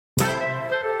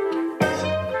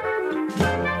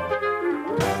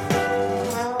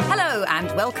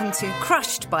welcome to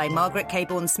Crushed by Margaret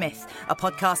Cabourn-Smith, a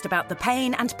podcast about the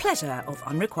pain and pleasure of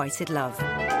unrequited love.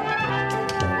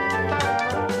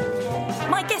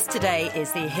 My guest today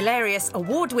is the hilarious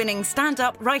award-winning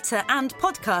stand-up writer and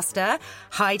podcaster,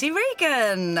 Heidi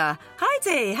Regan.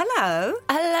 Heidi, hello.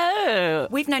 Hello.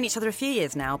 We've known each other a few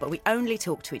years now, but we only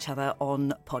talk to each other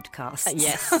on podcasts.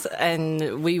 Yes,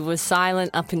 and we were silent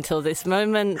up until this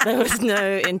moment. There was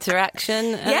no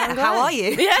interaction. Yeah, how are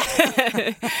you?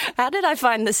 Yeah. How did I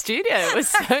find the studio? It was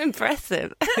so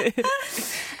impressive.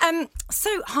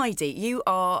 So, Heidi, you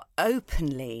are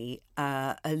openly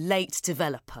a late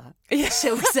developer,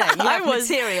 shall we say? You have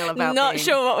material about not being...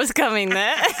 sure what was coming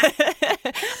there.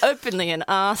 Openly an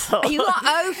arsehole. You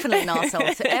are openly an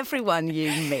arsehole to everyone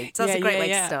you meet. That's a great way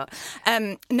to start.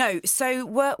 No, so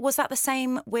was that the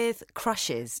same with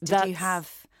crushes? Did you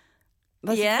have...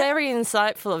 That's very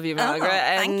insightful of you, Margaret.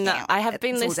 Thank and you. I have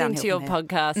been listening to your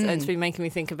podcast and it's been making me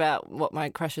think about what my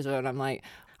crushes were, and I'm like,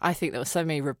 I think there were so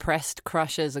many repressed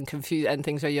crushes and confused and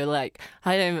things where you're like,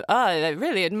 I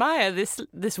really admire this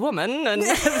woman and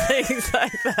things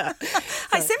like that.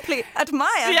 I simply admire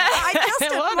her. I just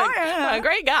admire her. A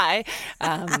great guy.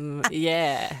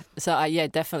 So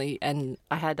definitely. And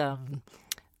I had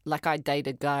I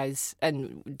dated guys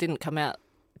and didn't come out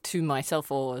to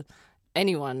myself or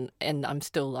anyone, and I'm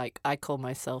still like, I call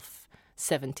myself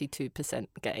 72%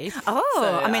 gay. Oh,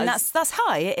 so I mean, that's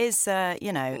high. It is,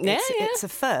 it's a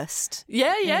first.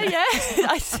 Yeah.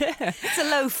 It's a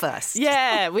low first.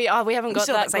 Yeah, we haven't got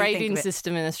that grading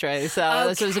system in Australia, so I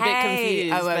was a bit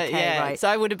confused. Oh, okay, right. So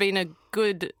I would have been a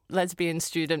good lesbian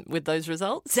student with those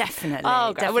results. Definitely.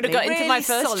 Oh, definitely. I would have got into my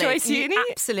first solid. choice uni.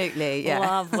 Absolutely, yeah.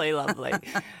 Lovely.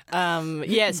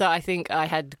 So I think I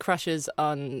had crushes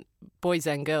on boys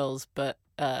and girls, but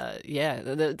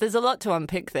there's a lot to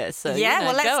unpick there. So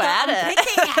let's go start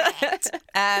at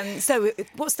it. So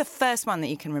what's the first one that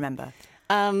you can remember?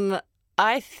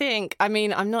 I think,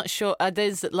 I'm not sure.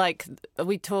 There's are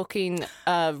we talking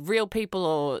real people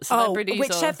or celebrities?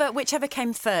 Whichever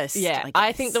came first. Yeah,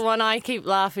 I think the one I keep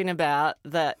laughing about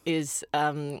that is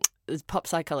pop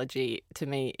psychology to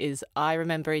me is I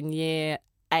remember in year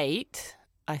 8,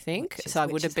 I think. So I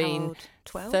would have been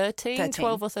 12 or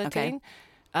 13.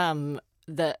 Okay.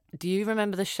 Do you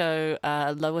remember the show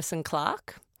Lois and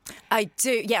Clark? I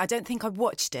do. Yeah, I don't think I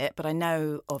watched it, but I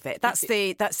know of it. That's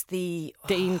the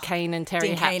Dean Cain and Terry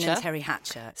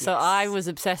Hatcher. So yes. I was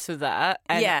obsessed with that,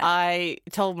 and I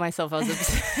told myself I was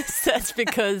obsessed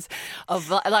because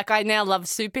of I now love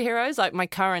superheroes. Like my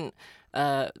current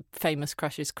famous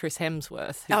crush is Chris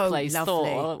Hemsworth, who plays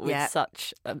Thor with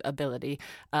such ability.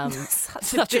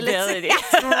 Such ability.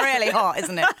 It's really hot,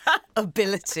 isn't it?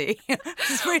 Ability.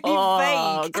 It's really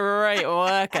vague. Great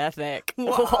work ethic.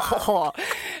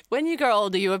 When you grow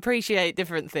older, you appreciate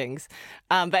different things.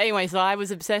 But anyway, so I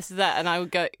was obsessed with that, and I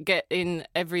would get in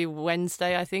every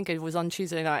Wednesday, I think. It was on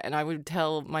Tuesday night, and I would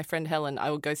tell my friend Helen, I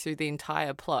would go through the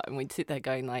entire plot, and we'd sit there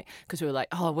going because we were like,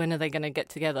 when are they going to get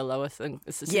together, Lois and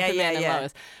Superman and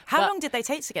Lois? How long did they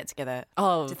take to get together?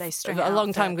 Did they string a out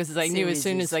long time because they knew as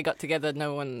soon as they got together,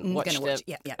 no one watched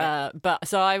it. But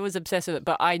so I was obsessed with it.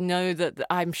 But I know that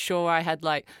I'm sure I had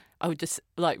I would just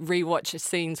rewatch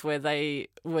scenes where they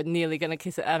were nearly going to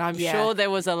kiss it, and I'm sure there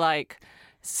was a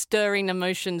stirring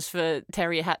emotions for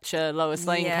Terry Hatcher, Lois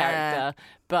Lane character,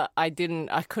 but I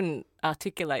couldn't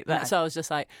articulate that. No. So I was just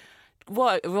like,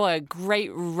 what a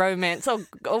great romance. Oh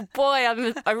boy,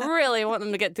 I really want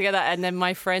them to get together. And then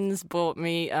my friends bought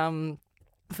me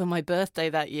for my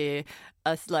birthday that year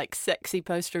a sexy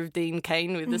poster of Dean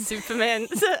Cain with the Superman,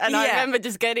 and I remember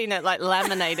just getting it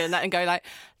laminated and going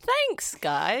thanks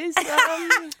guys.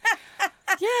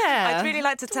 I'd really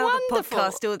like to tell the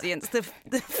podcast audience the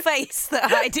face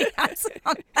that Heidi has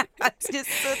on that. It's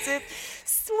just sort of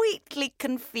sweetly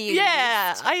confused.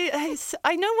 Yeah,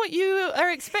 I know what you are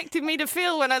expecting me to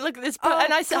feel when I look at this book,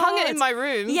 and I hung it in my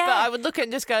room, but I would look at it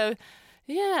and just go,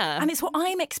 yeah. And it's what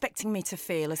I'm expecting me to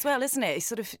feel as well, isn't it? It's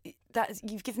sort of that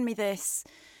you've given me this,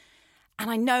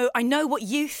 and I know what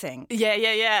you think.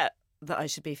 Yeah. That I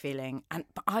should be feeling,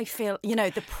 but I feel,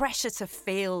 the pressure to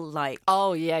feel like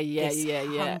hunky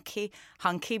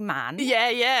man,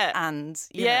 and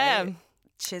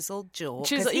chiseled jaw,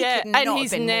 and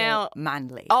he's now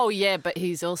manly. Oh yeah, but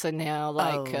he's also now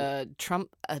Trump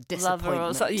a disappointment. Lover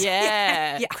or something.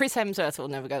 Yeah. Chris Hemsworth will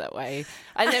never go that way.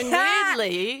 And then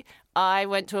weirdly, I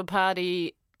went to a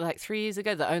party 3 years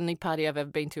ago, the only party I've ever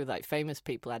been to with famous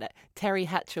people at it. Terry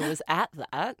Hatcher was at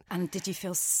that. And did you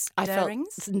feel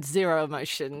stirrings? I felt zero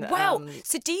emotion. Wow.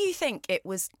 So do you think it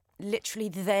was literally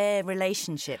their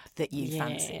relationship that you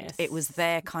fancied? It was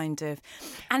their kind of...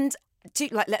 And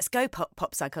let's go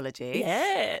pop psychology.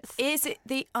 Yes. Is it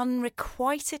the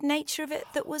unrequited nature of it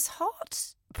that was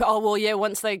hot? Oh, well, yeah,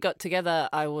 once they got together,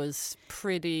 I was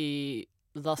pretty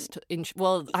lost.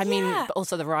 But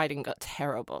also the writing got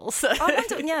terrible. So. I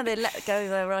wonder, they let go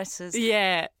their writers.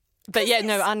 Yeah. But yeah,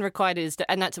 no, unrequited is,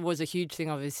 and that was a huge thing,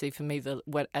 obviously, for me,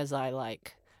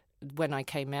 when I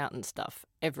came out and stuff,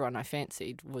 everyone I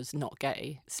fancied was not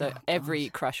gay. So every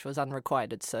crush was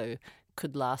unrequited, so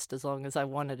could last as long as I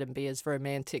wanted and be as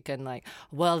romantic and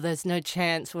there's no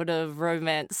chance, what a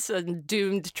romance and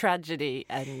doomed tragedy.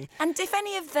 And if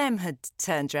any of them had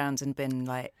turned around and been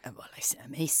like, I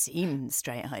may seem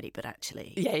straight, Heidi, but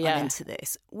actually I'm into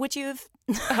this, would you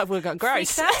have we've got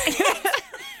gross.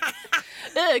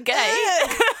 Gay.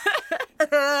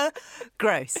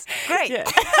 Gross. Great. Yeah.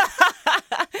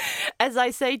 As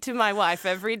I say to my wife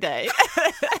every day.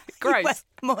 Gross.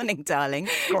 Morning, darling.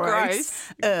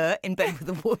 Gross. In bed with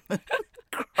a woman.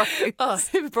 Gross. Oh,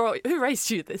 who raised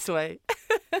you this way?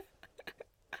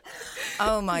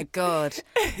 Oh my God.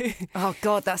 Oh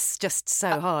God, that's just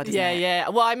so hard, isn't it? Yeah.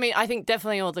 Well, I mean, I think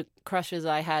definitely all the crushes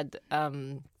I had,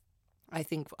 I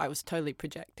think I was totally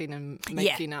projecting and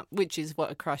making up, which is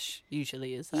what a crush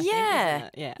usually is. I think,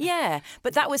 isn't it? Yeah.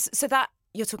 But that was, so that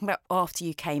you're talking about after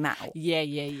you came out. Yeah.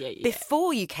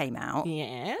 Before you came out.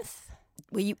 Yes.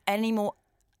 Were you any more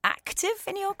active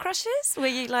in your crushes? Were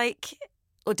you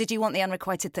or did you want the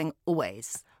unrequited thing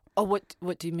always? Oh,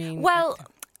 what do you mean? Well,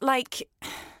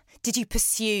 did you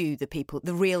pursue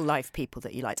the real life people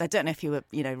that you liked? I don't know if you were,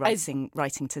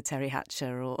 writing to Terry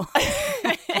Hatcher or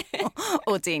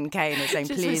or Dean Kane and saying,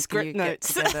 please, can you get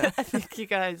together? I think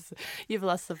you've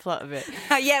lost the plot of it.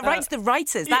 Write to the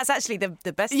writers. That's actually the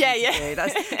best thing to do.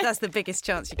 That's the biggest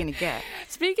chance you're going to get.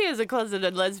 Speaking as a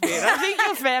closeted lesbian, I think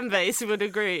your fan base would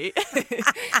agree.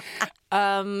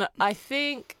 I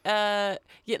think, as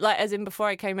in before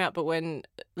I came out, but when,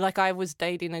 I was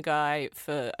dating a guy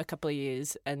for a couple of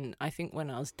years, and I think when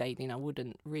I was dating, I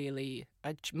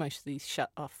mostly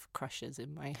shut off crushes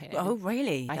in my head. Oh,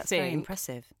 really? That's very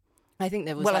impressive. I think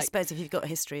there was. Well, I suppose if you've got a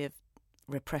history of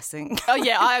repressing. Oh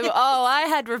yeah, I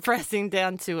had repressing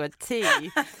down to a T,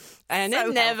 and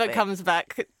it never comes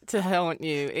back to haunt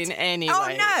you in any way.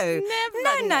 Oh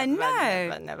no,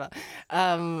 never.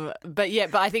 But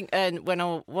I think when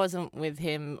I wasn't with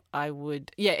him, I would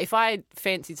if I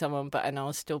fancied someone, and I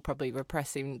was still probably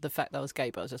repressing the fact that I was gay,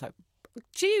 but I was just like,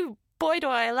 gee, boy, do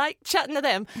I like chatting to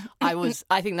them. I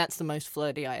think that's the most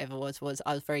flirty I ever was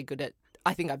I was very good at.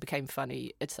 I think I became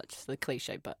funny. It's such the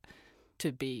cliche, but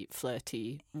to be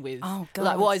flirty with. Oh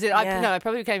God! What is it? I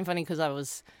probably became funny because that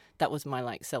was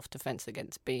my self-defense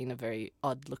against being a very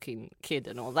odd-looking kid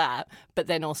and all that. But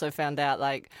then also found out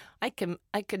I can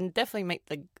definitely make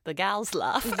the gals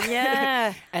laugh.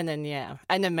 Yeah. and then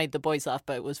made the boys laugh,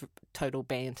 but it was total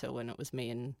banter when it was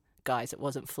me and guys. It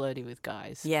wasn't flirty with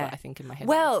guys. Yeah. But I think in my head.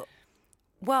 Well,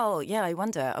 yeah. I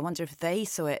wonder if they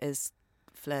saw it as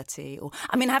flirty, or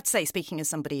I have to say, speaking as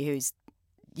somebody who's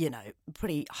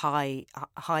pretty high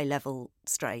level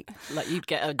straight, you'd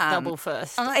get a double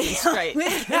first straight.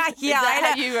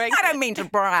 I don't mean to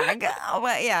brag,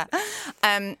 but yeah.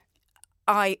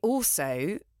 I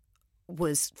also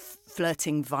was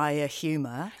flirting via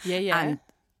humour. Yeah. And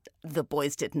the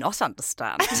boys did not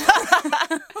understand.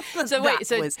 That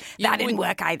didn't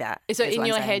work either. So in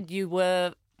your head, you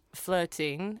were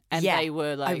flirting, and they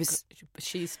were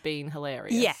she's been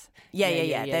hilarious. Yeah.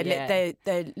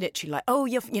 They're literally oh,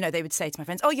 you're, they would say to my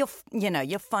friends, oh, you're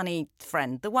funny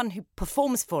friend, the one who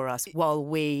performs for us while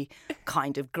we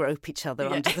kind of grope each other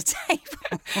under the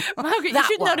table. Margaret, you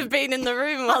should not have been in the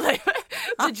room while they were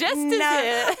the jesters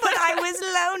here. But I was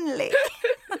lonely.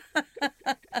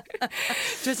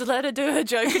 Just let her do her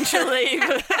joke and she'll leave.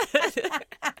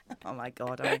 Oh my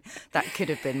God, that could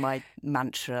have been my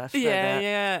mantra.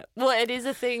 Yeah. Well, it is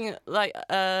a thing,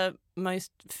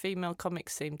 most female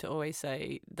comics seem to always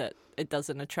say that it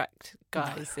doesn't attract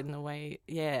guys in the way,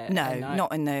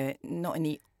 not in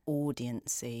the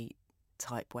audience-y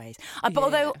type ways. But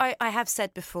although I have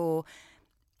said before,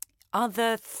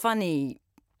 other funny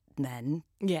men,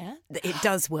 it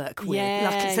does work with.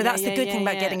 So that's the good thing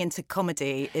about getting into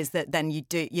comedy, is that then you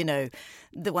do,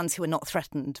 the ones who are not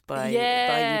threatened by you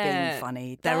being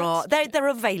funny, they're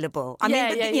available. I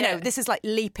mean, this is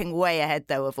leaping way ahead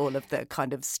though of all of the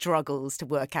kind of struggles to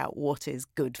work out what is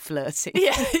good flirting.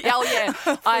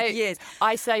 I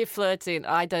say flirting.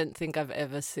 I don't think I've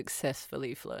ever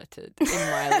successfully flirted in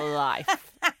my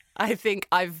life. I think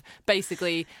I've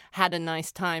basically had a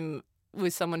nice time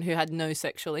with someone who had no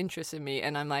sexual interest in me,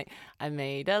 and I'm like, I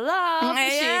made her laugh,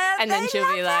 and then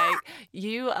she'll be like,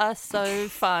 "You are so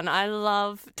fun. I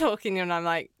love talking to you," and I'm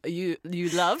like, "You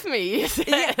love me?"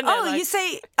 Yeah. Oh, like, you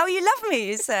say, "Oh, you love me?"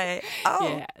 You say,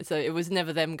 "Oh." Yeah. So it was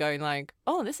never them going like,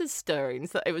 "Oh, this is stirring."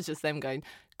 So it was just them going,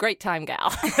 "Great time,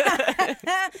 gal."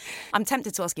 I'm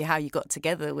tempted to ask you how you got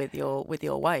together with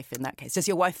your wife in that case. Does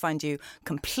your wife find you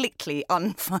completely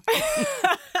unfunny?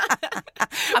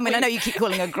 I mean, I know you keep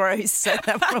calling her gross, so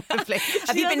that probably...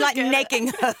 Have you been, like,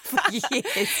 negging her for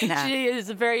years now? She is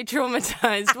a very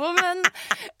traumatised woman.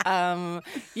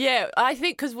 I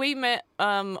think because we met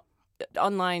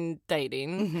online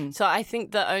dating, so I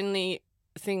think the only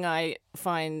thing I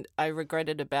find I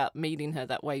regretted about meeting her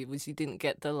that way was you didn't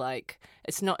get the, like,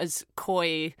 it's not as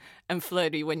coy and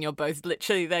flirty when you're both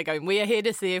literally there going, we are here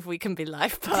to see if we can be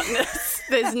life partners.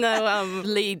 There's no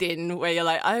lead in where you're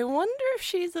like, I wonder if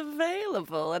she's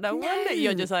available, and I wonder,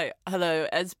 you're just like, hello,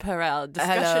 as per our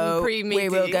discussion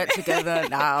pre-meeting, we will get together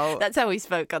now. That's how we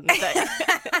spoke on the day.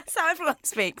 That's how everyone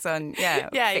speaks on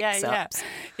fix-ups.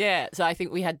 Yeah, so I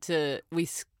think we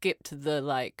skipped the,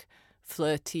 like,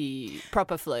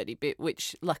 proper flirty bit,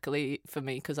 which luckily for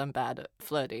me, because I'm bad at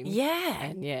flirting. Yeah.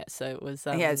 And so it was...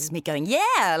 it's me going,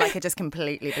 yeah, like I just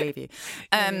completely believe you.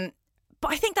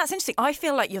 But I think that's interesting. I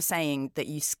feel like you're saying that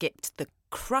you skipped the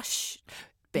crush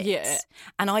bit. Yeah.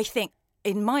 And I think,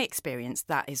 in my experience,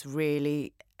 that is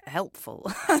really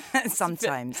helpful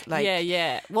sometimes. Like,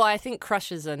 yeah. Well, I think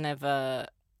crushes are never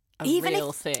a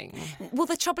real thing. Well,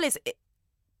 the trouble is...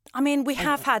 I mean, we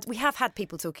have had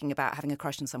people talking about having a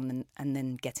crush on someone and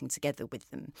then getting together with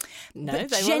them. No,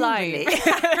 they were lying.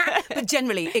 But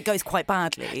generally, it goes quite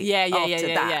badly. After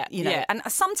that, you know. And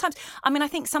sometimes, I mean, I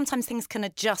think sometimes things can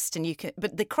adjust, and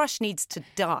but the crush needs to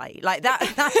die. Like that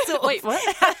sort of, wait, what?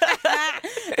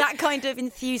 That kind of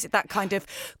enthusiasm, that kind of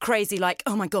crazy, like,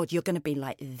 oh my God, you're going to be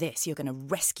like this, you're going to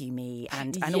rescue me,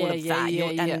 and all of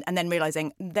that. And then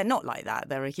realising they're not like that.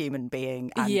 They're a human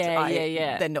being, and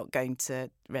they're not going to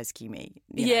rescue me.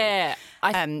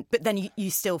 But then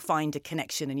you still find a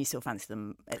connection and you still fancy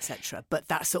them, etc. But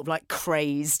that sort of like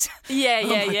crazed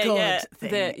thing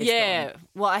gone.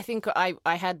 Well, I think I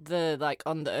had the, like,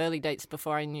 on the early dates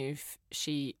before I knew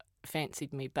she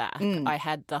fancied me back, I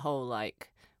had the whole, like,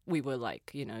 we were,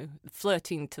 like, you know,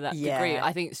 flirting to that degree.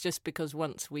 I think it's just because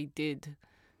once we did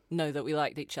know that we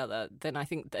liked each other, then I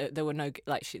think there were no,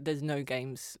 like, there's no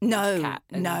games with Kat,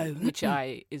 which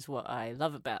is what I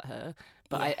love about her.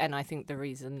 But I think the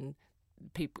reason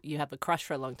you have a crush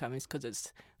for a long time is because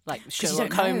it's like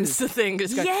Sherlock Holmes thing.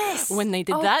 It's going, when they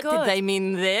did that, did they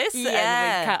mean this? Yeah. And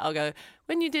with Kat, I'll go,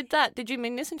 when you did that, did you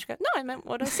mean this? And she goes, no, I meant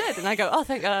what I said. And I go, oh,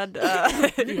 thank God.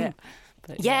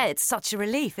 But it's such a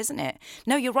relief, isn't it?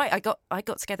 No, you're right. I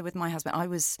got together with my husband. I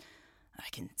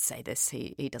can say this,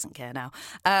 he doesn't care now.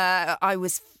 I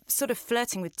was sort of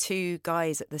flirting with two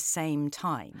guys at the same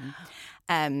time,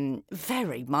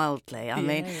 very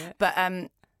mildly, but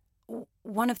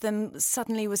one of them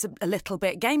suddenly was a little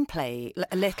bit gameplay,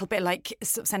 a little bit like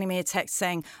sort of sending me a text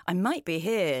saying, I might be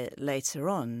here later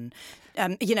on,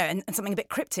 and something a bit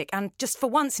cryptic. And just for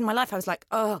once in my life, I was like,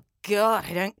 oh, God,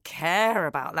 I don't care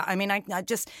about that. I mean, I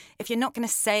just, if you're not going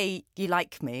to say you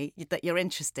like me, that you're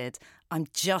interested, I'm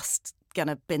just going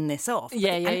to bin this off.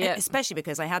 Especially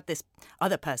because I had this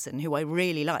other person who I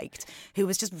really liked, who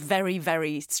was just very,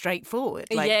 very straightforward.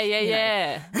 Like,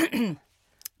 And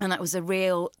that was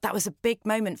a big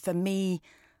moment for me.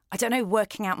 I don't know,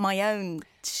 working out my own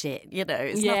shit,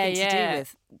 it's nothing to do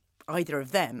with either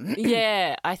of them.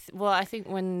 I think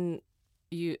when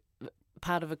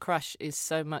part of a crush is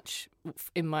so much,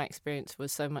 in my experience,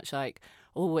 was so much like,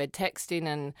 oh, we're texting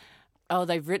and, oh,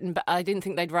 they've written, but I didn't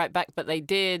think they'd write back, but they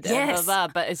did. Yes. And blah,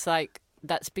 blah. But it's like,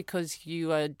 that's because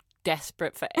you are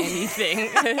desperate for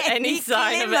anything, any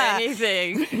sign of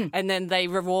anything. And then they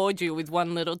reward you with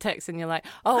one little text and you're like,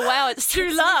 oh, wow, it's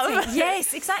true love.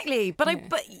 Yes, exactly. But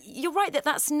you're right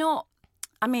that's not,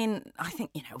 I mean, I think,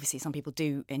 obviously some people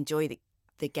do enjoy the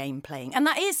game playing, and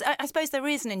that is, I suppose, there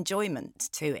is an enjoyment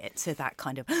to it, to that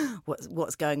kind of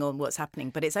what's going on, what's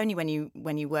happening. But it's only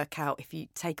when you work out, if you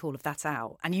take all of that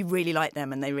out and you really like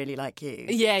them and they really like you.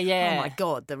 Oh my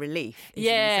God, the relief is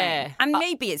insane. And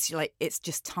maybe it's like, it's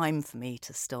just time for me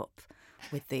to stop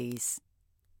with these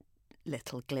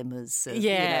little glimmers of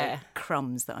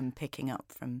crumbs that I'm picking up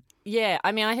from. Yeah,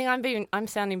 I mean, I think I'm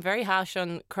sounding very harsh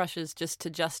on crushes just to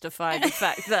justify the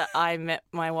fact that I met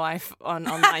my wife on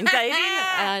online dating,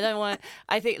 and I don't want.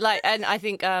 I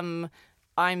think I'm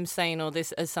saying all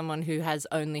this as someone who has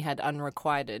only had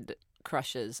unrequited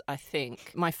crushes, I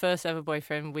think. My first ever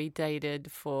boyfriend, we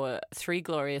dated for 3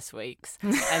 glorious weeks.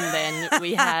 And then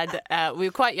we had, we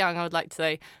were quite young, I would like to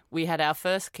say. We had our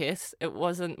first kiss. It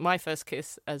wasn't my first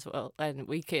kiss as well. And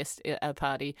we kissed at a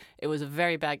party. It was a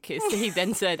very bad kiss. He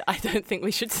then said, I don't think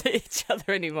we should see each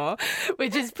other anymore,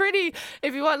 which is pretty,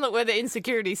 if you want to look where the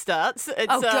insecurity starts,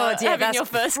 it's having your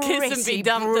first kiss and be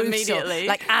dumped immediately.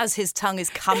 Like as his tongue is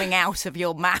coming out of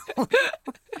your mouth.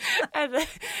 and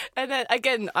then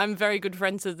again, I'm very good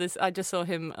friends with this. I just saw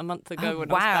him a month ago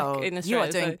when I was back in Australia. You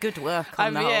are doing good work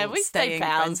on that. Yeah, we stay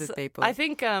pals. Friends with people. I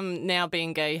think now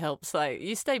being gay helps. Like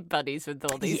you stay buddies with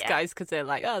all these guys because they're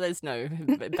like, oh, there's no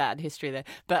bad history there.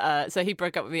 But so he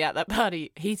broke up with me at that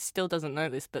party. He still doesn't know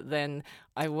this, but then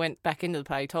I went back into the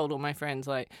party, told all my friends,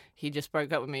 like, he just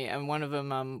broke up with me. And one of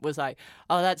them was like,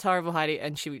 oh, that's horrible, Heidi.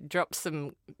 And she dropped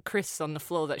some crisps on the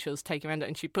floor that she was taking around it.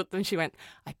 And she went,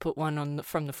 I put one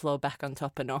from the floor back on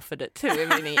top and offered it to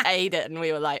him. And he ate it. And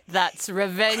we were like, that's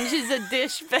revenge is a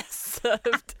dish best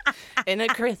served in a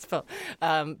crisp bowl.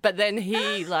 But then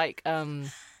he, we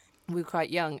were quite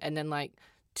young. And then,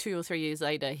 2 or 3 years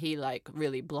later, he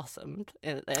really blossomed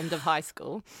at the end of high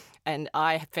school, and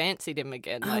I fancied him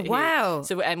again. Wow!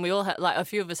 And we all had a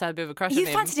few of us had a bit of a crush on him.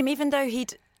 You fancied him even though he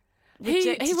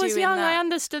was young. I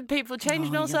understood people change,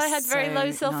 and also I had very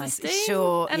low self-esteem. Nice.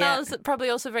 Sure, and I was probably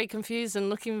also very confused and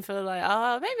looking for maybe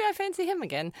I fancy him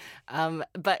again.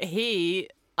 But he.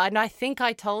 And I think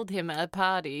I told him at a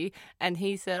party, and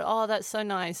he said, oh, that's so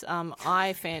nice.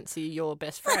 I fancy your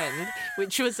best friend,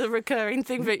 which was a recurring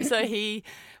thing. So he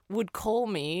would call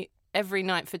me every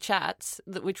night for chats,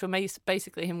 which were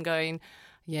basically him going,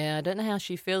 yeah, I don't know how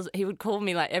she feels. He would call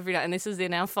me every night. And this was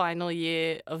in our final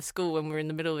year of school when we were in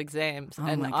the middle of exams.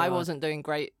 And I wasn't doing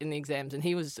great in the exams. And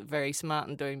he was very smart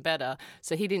and doing better.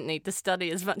 So he didn't need to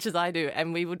study as much as I do.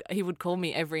 And he would call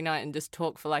me every night and just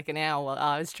talk for an hour while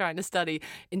I was trying to study,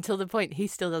 until the point, he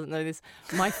still doesn't know this,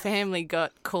 my family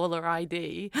got caller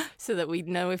ID so that we'd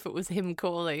know if it was him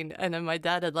calling. And then my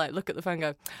dad would look at the phone and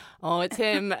go, oh, it's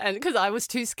him. And because I was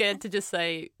too scared to just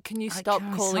say, can you stop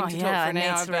calling to talk for an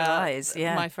hour about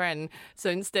my friend? So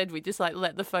instead we just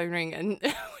let the phone ring, and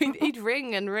he'd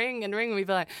ring and ring and ring, and we'd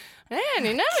be like, man,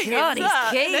 you know he God, gets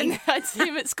up. He's keen. And then I'd see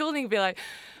him at school and he'd be like,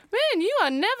 man, you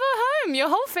are never home. Your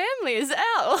whole family is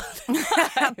out.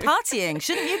 Partying.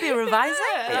 Shouldn't you be revising?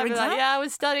 I'd be like, I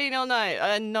was studying all night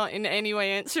and not in any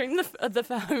way answering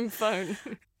the home phone.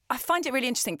 I find it really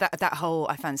interesting that whole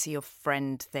I fancy your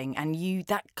friend thing, and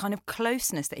that kind of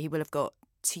closeness that he will have got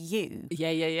to you.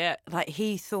 Yeah.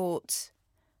 He thought...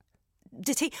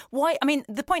 Did he? Why? I mean,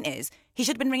 the point is, he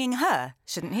should have been ringing her,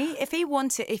 shouldn't he? If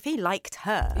he liked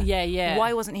her, yeah.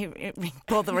 Why wasn't he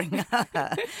bothering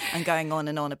her and going on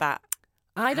and on about?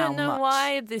 I don't know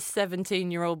why this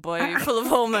 17-year-old boy full of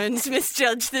hormones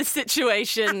misjudged this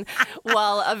situation,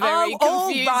 while a very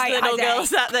confused little girl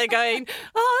sat there going,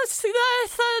 "Oh, it's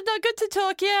not good to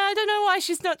talk. Yeah, I don't know why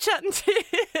she's not chatting to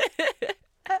you."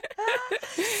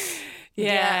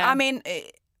 Yeah, I mean,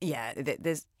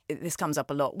 this comes up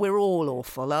a lot. We're all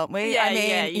awful, aren't we? Yeah, I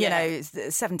mean, yeah.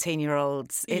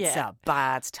 17-year-olds, it's a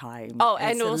bad time. Oh, it's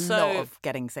and also a lot of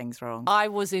getting things wrong. I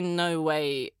was in no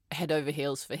way head over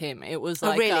heels for him. It was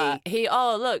really? He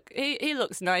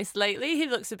looks nice lately. He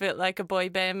looks a bit like a boy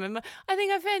band member. I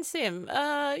think I fancy him.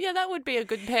 Yeah, that would be a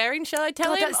good pairing. Shall I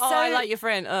tell him? I like your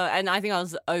friend. And I think I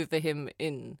was over him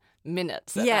in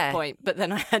minutes at that point, but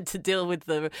then I had to deal with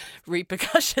the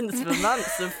repercussions for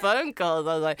months of phone calls.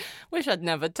 I was like, wish I'd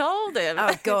never told him.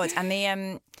 Oh God. And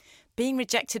the being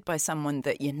rejected by someone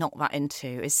that you're not that into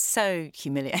is so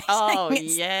humiliating. Oh,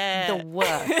 it's yeah. the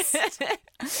worst.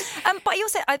 But you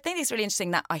also, I think it's really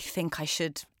interesting that I think I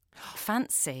should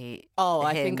fancy him.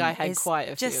 I think I had quite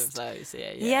a few of those.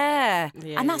 Yeah.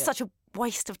 And that's such a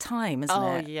waste of time, isn't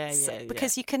it? Yeah.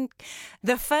 Because you can...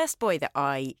 The first boy that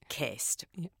I kissed...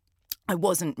 I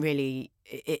wasn't really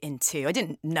into. I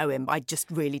didn't know him. I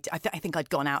just really. I think I'd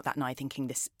gone out that night thinking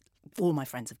this. All my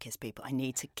friends have kissed people. I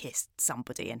need to kiss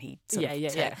somebody, and he sort of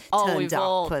turned we've up.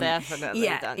 All definitely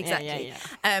done. Exactly.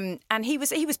 And he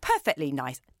was perfectly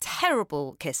nice.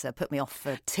 Terrible kisser. Put me off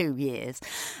for 2 years.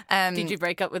 Did you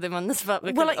break up with him on the spot?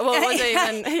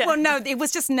 Well, no, it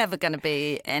was just never going to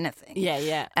be anything.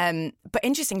 Yeah. But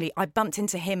interestingly, I bumped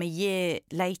into him a year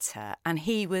later, and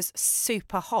he was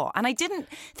super hot. And I didn't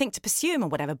think to pursue him or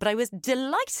whatever, but I was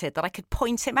delighted that I could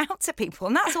point him out to people,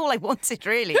 and that's all I wanted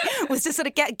really, was to sort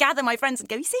of gather my friends and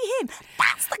go, you see him?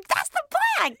 That's the boy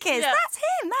I kissed. Yeah. That's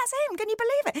him. Can you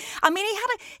believe it? I mean,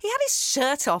 he had his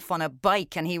shirt off on a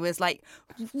bike, and he was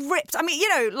ripped. I mean,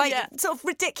 sort of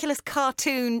ridiculous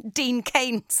cartoon Dean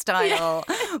Cain style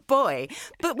boy.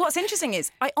 But what's interesting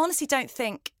is I honestly don't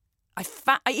think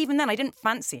even then I didn't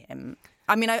fancy him.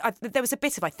 I mean, there was a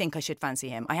bit of I think I should fancy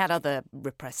him. I had other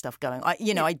repressed stuff going.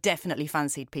 I definitely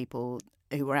fancied people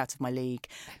who were out of my league,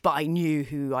 but I knew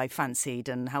who I fancied,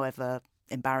 and however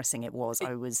embarrassing it was,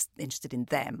 I was interested in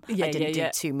them. I didn't do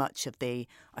too much of the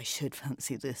I should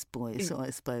fancy this boy, so I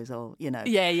suppose I'll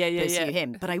pursue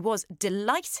him. But I was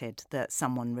delighted that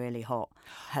someone really hot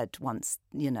had once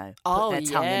put their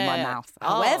tongue in my mouth,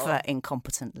 however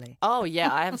incompetently. Oh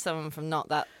yeah, I have someone from not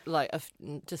that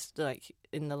just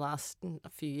in the last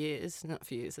few years, not a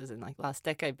few years as in last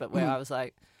decade, but where I was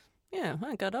like, yeah,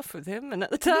 I got off with him, and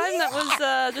at the time that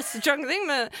was just a drunk thing.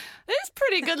 But he's a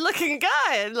pretty good-looking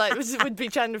guy, and would be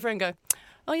chatting to a friend, and go,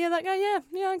 "Oh yeah, that guy,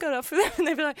 yeah, I got off with him." And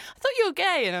they'd be like, "I thought you were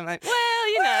gay," and I'm like,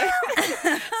 "Well,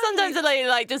 sometimes a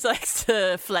lady just likes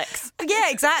to flex." Yeah,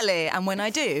 exactly. And when I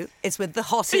do, it's with the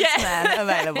hottest man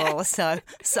available. So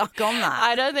suck on that.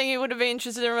 I don't think he would have been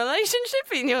interested in a relationship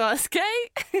if you asked gay.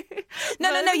 No,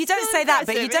 you don't say that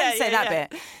bit. You don't say that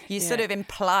bit. You sort of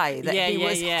imply that he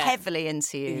was heavily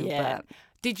into you. Yeah. But...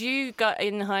 Did you go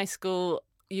in high school?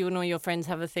 You and all your friends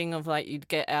have a thing of you'd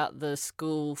get out the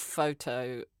school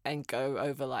photo and go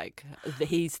over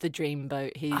he's the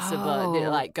dreamboat, he's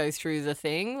the go through the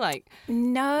thing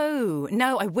No,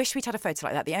 I wish we'd had a photo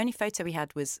like that. The only photo we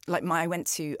had was I went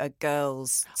to a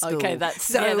girls' school. Okay, that's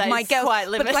my girl, quite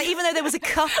limited. But even though there was a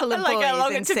couple of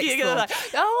boys in sixth form.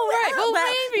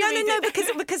 No,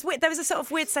 because there was a sort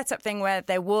of weird setup thing where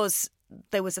there was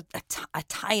a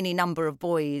tiny number of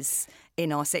boys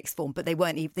in our sixth form, but they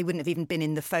wouldn't have even been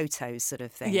in the photos, sort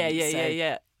of thing.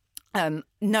 Yeah.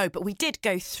 No, but we did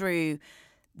go through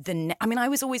I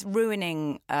was always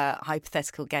ruining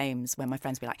hypothetical games when my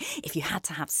friends would be like, if you had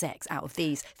to have sex out of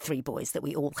these 3 boys that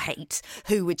we all hate,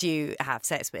 who would you have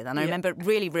sex with? And I remember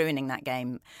really ruining that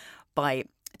game by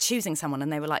choosing someone,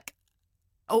 and they were like,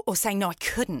 or saying, no, I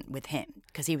couldn't with him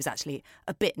because he was actually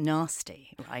a bit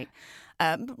nasty, right?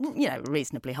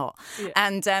 Reasonably hot. Yeah.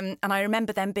 And I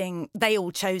remember they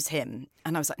all chose him,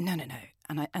 and I was like, no.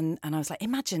 And I was like,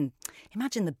 imagine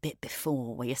the bit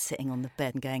before where you're sitting on the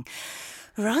bed and going,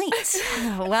 right,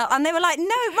 well, and they were like,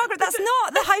 no, Margaret, that's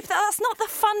not the hope. That's not the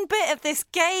fun bit of this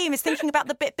game. It's thinking about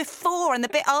the bit before and the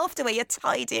bit after where you're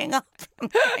tidying up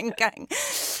and going,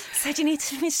 so do you need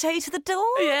me to show you to the door?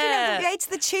 Yeah. Do you need to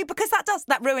the tube? Because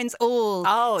that ruins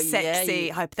all sexy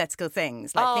hypothetical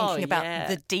things, thinking about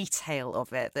the detail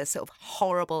of it, the sort of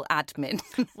horrible admin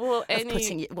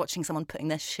of watching someone putting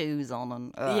their shoes on.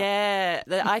 And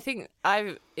I think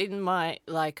in my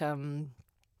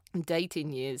dating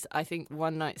years, I think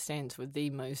one night stands were the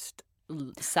most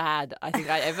sad I think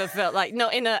I ever felt.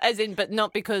 But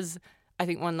not because I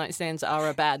think one night stands are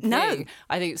a bad thing. No.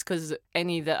 I think it's because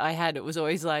any that I had, it was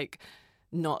always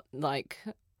not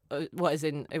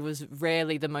it was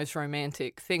rarely the most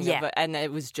romantic thing of it, and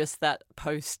it was just that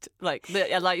post, like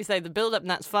you say, the build up, and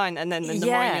that's fine, and then in the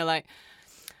morning you're like,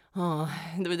 oh,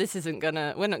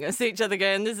 we're not gonna see each other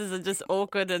again. This is just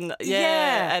awkward, and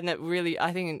and it really,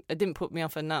 I think it didn't put me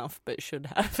off enough, but it should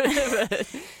have.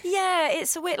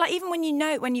 It's a weird, even when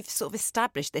you've sort of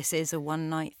established this is a one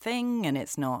night thing, and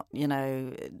it's not,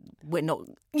 we're not,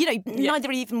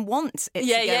 neither even want it to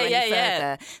go any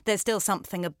further. There's still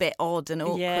something a bit odd and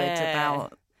awkward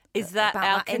about. Is that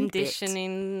our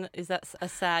conditioning? Is that a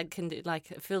sad condition?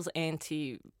 It feels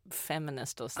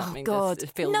anti-feminist or something. Oh God,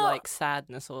 it feels like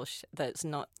sadness or that's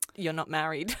not. You're not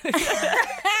married.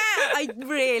 I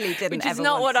really didn't. Which is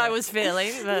not what I was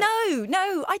feeling. But...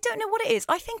 No, I don't know what it is.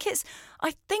 I think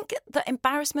that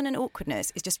embarrassment and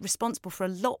awkwardness is just responsible for a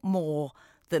lot more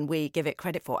than we give it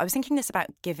credit for. I was thinking this about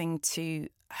giving to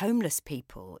homeless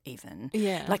people even.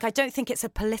 Yeah. I don't think it's a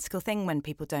political thing when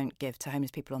people don't give to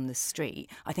homeless people on the street.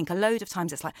 I think a load of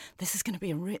times it's this is going to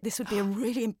be this would be a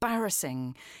really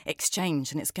embarrassing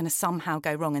exchange, and it's going to somehow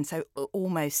go wrong. And so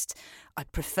almost I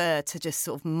prefer to just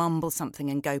sort of mumble something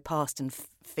and go past and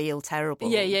feel terrible.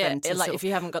 Yeah. If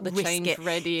you haven't got the change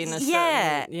ready in a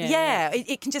certain... Yeah.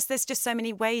 It can just, there's just so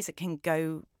many ways it can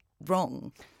go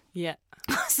wrong. Yeah.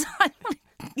 So I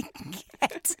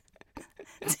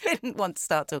didn't want to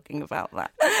start talking about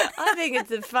that. I think it's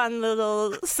a fun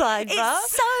little sidebar.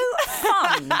 It's so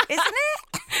fun, isn't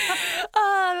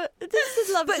it? This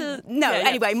is love to...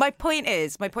 Anyway, my point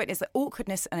is that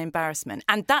awkwardness and embarrassment,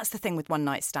 and that's the thing with one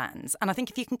night stands. And I think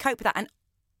if you can cope with that, and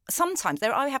sometimes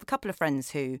I have a couple of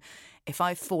friends who, if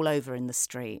I fall over in the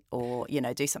street or,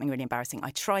 do something really embarrassing, I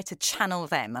try to channel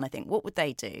them, and I think, what would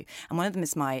they do? And one of them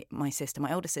is my sister,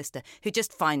 my older sister, who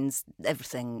just finds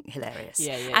everything hilarious.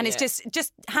 And it's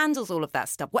just handles all of that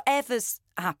stuff. Whatever's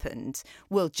happened,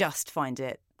 will just find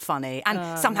it funny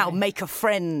and somehow make a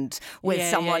friend with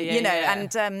someone,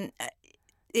 and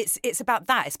it's about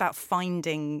that. It's about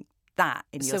finding that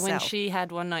in yourself. So when she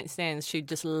had one night stands, she'd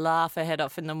just laugh her head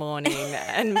off in the morning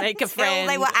and make a friend.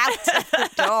 They were out of the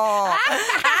door.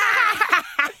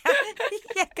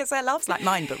 Yeah, because her laugh's like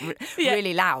mine, but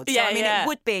really loud. So, I mean, it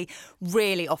would be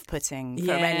really off-putting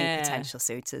for any potential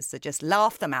suitors to just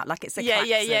laugh them out like it's a klaxon.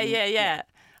 Yeah.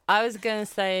 I was going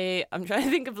to say, I'm trying to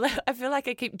think of, I feel like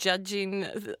I keep judging,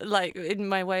 like, in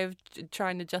my way of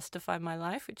trying to justify my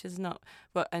life, which is not,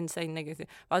 and saying negative.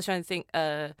 I was trying to think,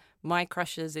 my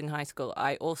crushes in high school,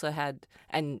 I also had,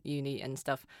 and uni and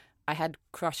stuff, I had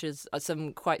crushes,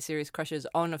 some quite serious crushes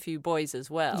on a few boys as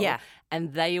well. Yeah.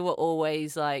 And they were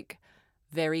always, like,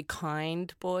 very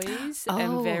kind boys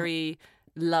and very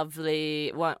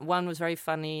lovely. One was very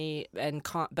funny,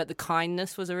 but the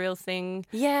kindness was a real thing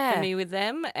for me with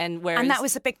them. And that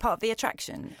was a big part of the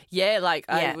attraction. Yeah,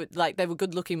 they were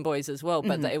good-looking boys as well,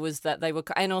 but it was that they were,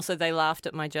 and also they laughed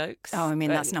at my jokes. Oh, I mean,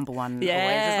 that's number one always,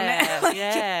 isn't it?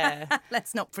 Yeah.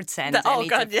 Let's not pretend any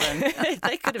different. Yeah.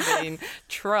 They could have been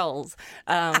trolls.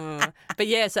 But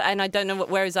yeah, and I don't know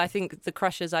whereas I think the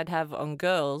crushes I'd have on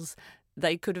girls,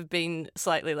 they could have been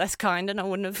slightly less kind, and I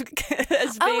wouldn't have.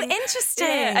 Interesting.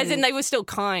 Yeah, as in they were still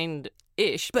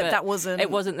kind-ish, but that wasn't.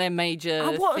 It wasn't their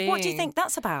major. thing. What do you think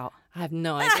that's about? I have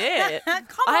no idea. I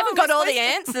haven't got all the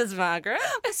answers, Margaret.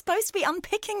 We're supposed to be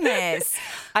unpicking this.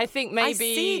 I think maybe I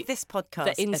see this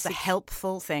podcast as a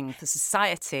helpful thing for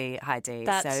society, Heidi.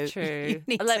 That's true.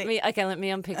 Let me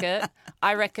unpick it.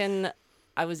 I reckon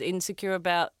I was insecure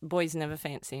about boys never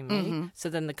fancying me. Mm-hmm. So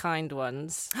then the kind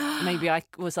ones, maybe I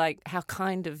was like, how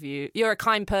kind of you. You're a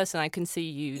kind person. I can see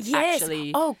you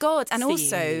actually. Oh, God. And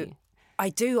also, me. I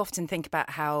do often think about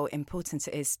how important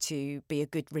it is to be a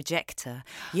good rejecter.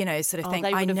 You know, sort of thing.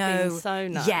 They would I know. Have been so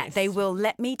nice. Yeah, they will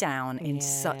let me down in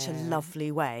such a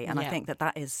lovely way. And I think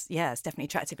that is, it's definitely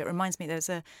attractive. It reminds me, I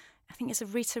think it's a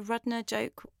Rita Rudner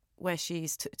joke where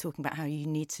she's talking about how you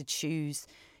need to choose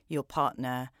your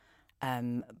partner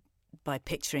by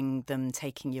picturing them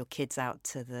taking your kids out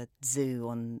to the zoo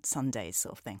on Sundays,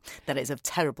 sort of thing. That is a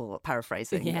terrible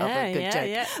paraphrasing of a good joke.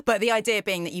 Yeah. But the idea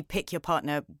being that you pick your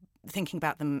partner thinking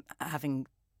about them having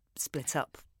split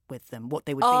up with them, what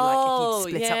they would be like if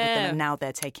you'd split up with them and now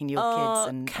they're taking your kids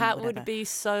and Kat and would be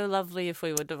so lovely if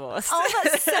we were divorced. Oh,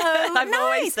 that's so I've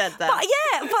always said that.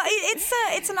 But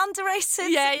it's an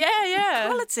underrated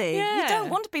quality. Yeah. You don't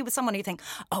want to be with someone who you think,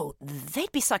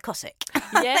 they'd be psychotic.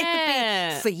 They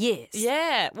would be for years.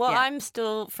 Yeah. Well, I'm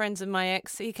still friends with my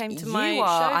ex. He came to my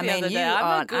show the other day.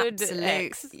 I'm a good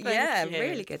ex.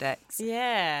 Really good ex.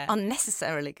 Yeah.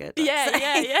 Unnecessarily good.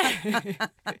 Yeah.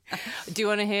 Do you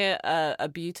want to hear a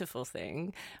beautiful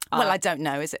thing? Well, I don't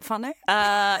know. Is it funny?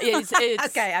 It's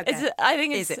okay. I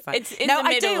think it's in the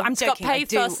middle. I'm joking. It's got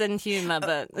pathos and humour,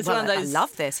 but it's one of those. I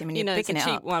love this. I mean, you're picking it's a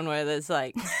cheap one where there's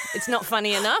like, it's not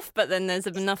funny enough, but then there's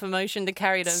enough emotion to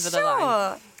carry it over the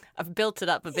line. I've built it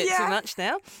up a bit too much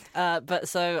now. But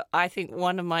so I think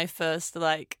one of my first,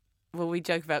 we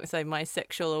joke about, say, my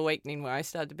sexual awakening where I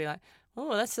started to be like,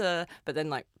 oh, that's but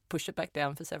then pushed it back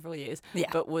down for several years. Yeah.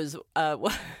 But was,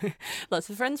 lots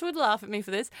of friends would laugh at me for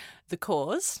this. The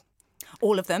Cause.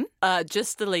 All of them?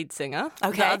 Just the lead singer.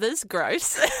 Okay. The others,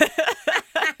 gross.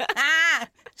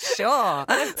 Sure.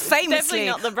 Famously definitely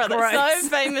not the brother. Gross. So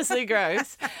famously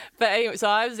gross. But anyway, so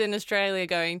I was in Australia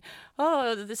going,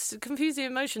 this confusing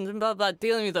emotions and blah, blah,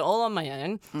 dealing with it all on my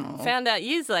own. Mm. Found out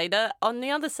years later, on the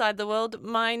other side of the world,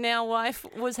 my now wife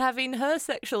was having her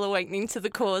sexual awakening to the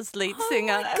Cause lead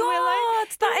singer. Oh, my God.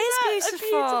 That is beautiful.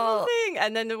 A beautiful thing.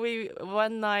 And then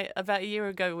one night, about a year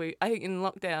ago, I think in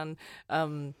lockdown,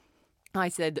 I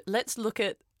said, let's look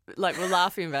at, we're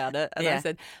laughing about it, and I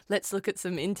said, let's look at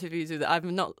some interviews with it. I've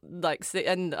not,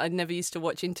 and I never used to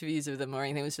watch interviews with them or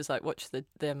anything. It was just watch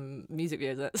them music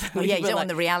videos. Well, you don't want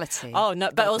the reality. Oh, no,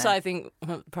 but also I think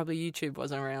probably YouTube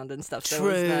wasn't around and stuff.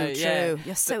 True.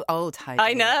 You're so old, Heidi.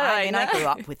 I know. I grew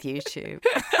up with YouTube.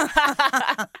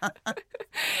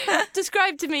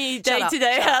 Describe to me day to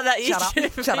day how that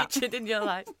YouTube featured in your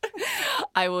life.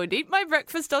 I would eat my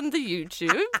breakfast on the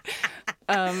YouTube.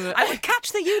 I would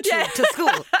catch the YouTube to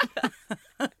school.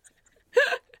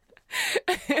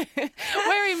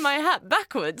 Wearing my hat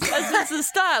backwards, as was the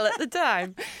style at the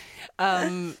time.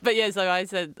 But so I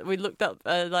said, we looked up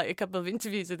a couple of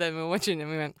interviews with them and watching, and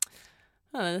we went,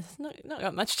 there's not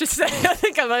got much to say. I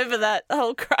think I'm over that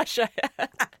whole crush I had.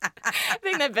 I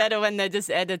think they're better when they're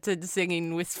just edited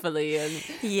singing wistfully. And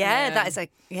that is a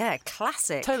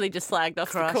classic. Totally just slagged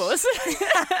off crush. The Course.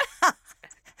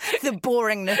 The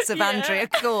boringness of Andrea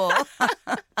Core.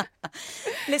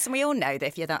 Listen, we all know that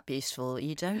if you're that beautiful,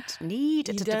 you don't need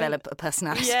to develop a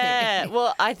personality. Yeah,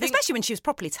 well, I think... Especially when she was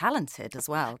properly talented as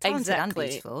well. Talented and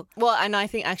beautiful. Well, and I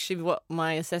think actually what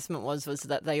my assessment was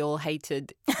that they all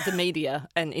hated the media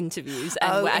and interviews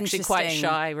and were actually quite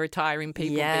shy, retiring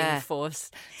people being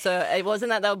forced. So it wasn't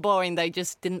that they were boring, they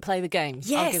just didn't play the game.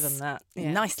 Yes. I'll give them that.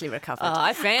 Yeah. Nicely recovered.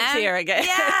 I fancy her again.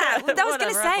 Yeah, well, I was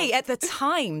going to say, at the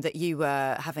time that you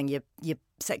were having your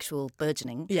sexual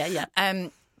burgeoning,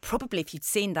 probably if you'd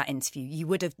seen that interview, you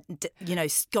would have,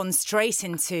 gone straight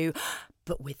into...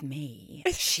 But with me,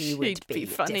 she would be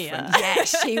funnier. Different. Yeah,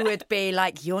 she would be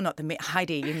like, "You're not the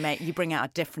Heidi. You bring out a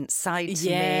different side to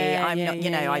me. I'm not.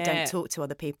 I don't talk to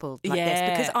other people like this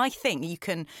because I think you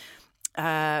can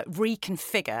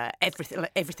reconfigure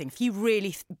everything. If you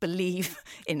really believe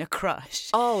in a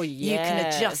crush, you can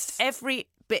adjust every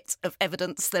bit of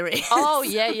evidence there is. Oh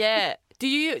yeah.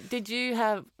 Did you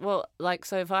have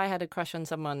so if I had a crush on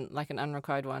someone, like an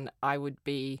unrequired one, I would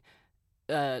be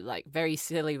very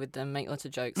silly with them, make lots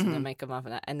of jokes and then make them up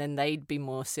and then they'd be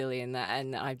more silly in that,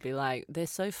 and I'd be like, they're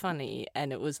so funny,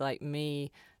 and it was like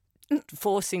me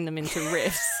forcing them into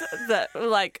riffs that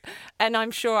and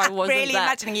I'm sure I wasn't really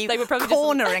imagining you they were probably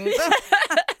cornering them.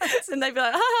 And they'd be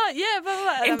like, yeah, blah,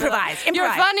 blah. Improvise. You're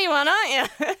a funny one, aren't you?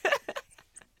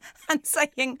 And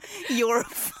saying you're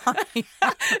funny.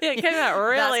 It came out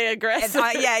really aggressive.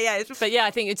 Yeah. But yeah,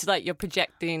 I think it's like you're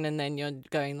projecting and then you're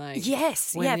going like...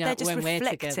 Yes, they're just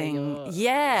reflecting.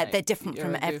 They're different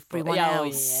from everyone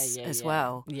else as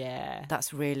well. Yeah.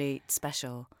 That's really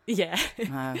special. Yeah.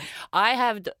 I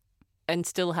have and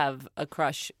still have a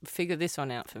crush. Figure this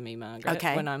one out for me, Margaret.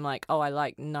 Okay. When I'm like, I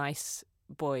like nice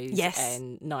boys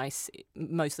and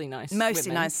mostly nice Mostly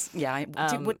women. nice, yeah.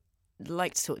 I would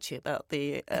like to talk to you about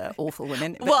the awful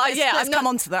women. But let's come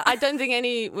on to that. I don't think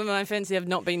any women I fancy have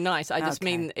not been nice. I just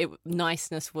mean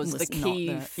niceness was the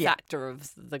key factor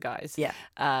of the guys. Yeah.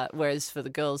 Whereas for the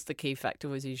girls, the key factor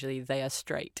was usually they are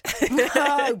straight.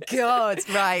 Oh God!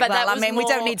 Right. But we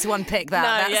don't need to unpick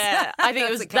that. No, I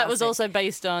think that was also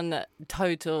based on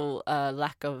total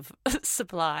lack of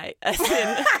supply.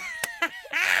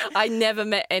 I never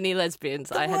met any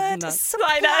lesbians. I had none.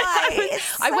 I know.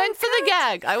 I went for the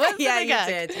gag. You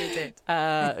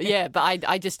did. But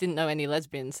I just didn't know any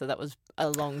lesbians, so that was a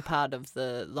long part of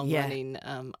the long running.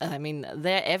 I mean,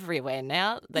 they're everywhere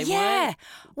now. They weren't.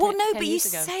 Well, no, but you ago.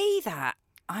 say that.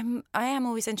 I am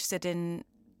always interested in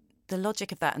the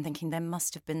logic of that and thinking there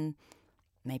must have been,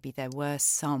 maybe there were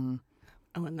some.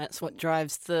 Oh, and that's what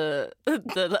drives the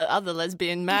other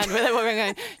lesbian man where they were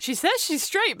going, she says she's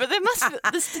straight, but the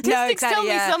statistics tell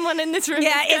me someone in this room is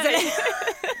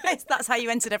it? That's how you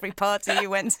entered every party you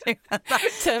went to.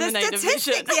 Terminator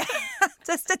vision. Yeah,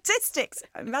 the statistics.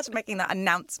 Imagine making that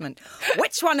announcement.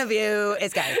 Which one of you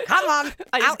is gay? Come on,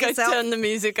 I just go turn the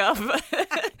music off.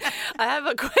 I have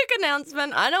a quick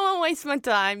announcement. I don't want to waste my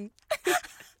time.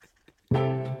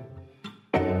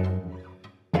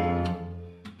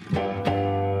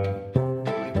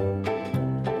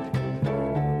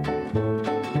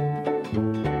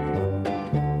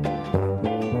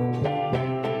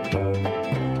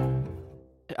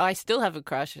 I still have a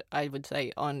crush, I would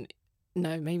say, on,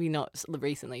 maybe not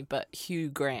recently, but Hugh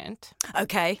Grant.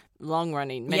 Okay. Long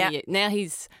running. Now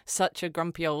he's such a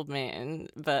grumpy old man,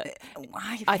 but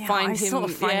I find him,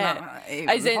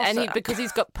 because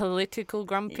he's got political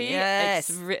grumpy. Yes.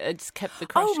 It's kept the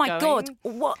crush going. Oh my God.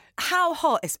 How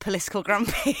hot is political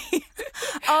grumpy?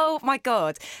 Oh my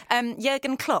God.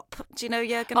 Jurgen Klopp. Do you know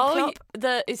Jurgen Klopp?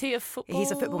 Is he a football? He's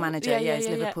a football manager. He's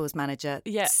Liverpool's manager.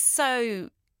 Yeah.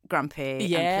 So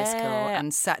grumpy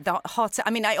and political and hot. I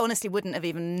mean, I honestly wouldn't have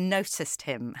even noticed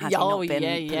him had he not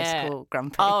been political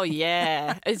grumpy. Oh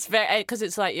yeah, it's very because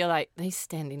it's like you're like he's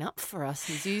standing up for us.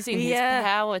 He's using his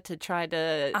power to try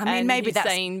to. I mean, maybe that's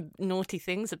saying naughty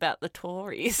things about the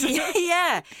Tories.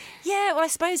 Yeah. Well, I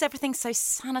suppose everything's so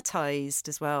sanitised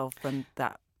as well from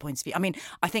that point of view. I mean,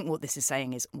 I think what this is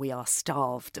saying is we are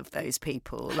starved of those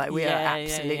people. Like we are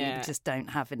absolutely just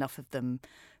don't have enough of them.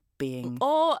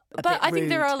 But I think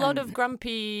there are a lot of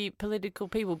grumpy political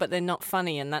people, but they're not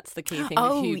funny, and that's the key thing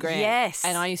with Hugh Grant. Yes.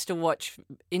 And I used to watch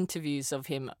interviews of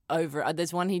him over.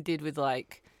 There's one he did with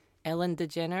like Ellen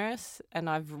DeGeneres, and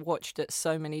I've watched it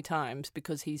so many times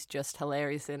because he's just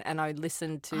hilarious. And I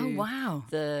listened to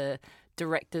the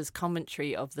director's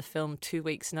commentary of the film 2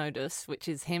 Weeks' Notice, which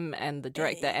is him and the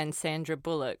director and Sandra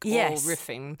Bullock all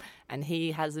riffing, and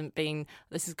he hasn't been.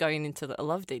 This is going into a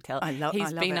lot of detail.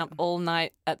 He's been up all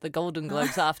night at the Golden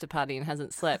Globes after party and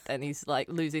hasn't slept, and he's like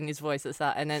losing his voice at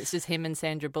that. And then it's just him and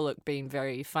Sandra Bullock being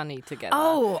very funny together.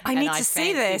 Oh, I need to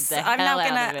see this.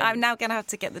 I'm now gonna have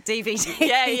to get the DVD.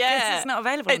 Yeah. It's not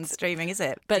available on streaming, is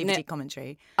it? But DVD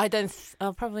commentary. I don't.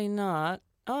 Probably not.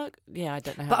 Oh, yeah, I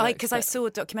don't know. But because I saw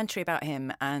a documentary about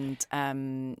him, and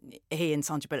he and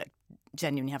Sandra Bullock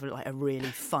genuinely have like a really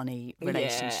funny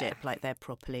relationship. Yeah. Like they're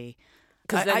properly.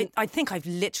 Because I think I've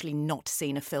literally not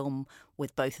seen a film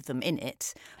with both of them in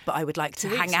it, but I would like to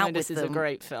hang out with them. 2 Weeks' Notice is a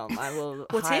great film. I will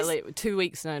highly. 2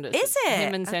 Weeks' Notice. Is it?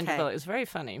 Him and Sandra Bullock. It's very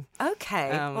funny.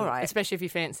 Okay, all right. Especially if you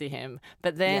fancy him.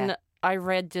 But then I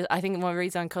read. I think one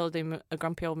reason I called him a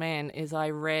grumpy old man is I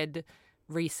read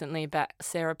recently about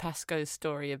Sarah Pascoe's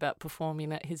story about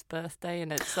performing at his birthday,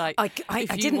 and it's like I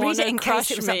didn't read it in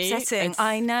case it was upsetting.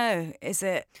 I know. Is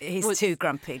it? He's too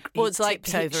grumpy. Well, it's like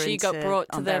she got brought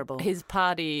to his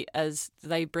party as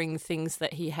they bring things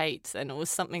that he hates, and it was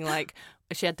something like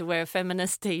she had to wear a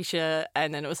feminist T-shirt,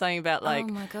 and then it was something about like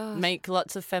make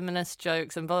lots of feminist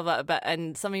jokes and blah blah blah.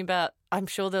 And something about I'm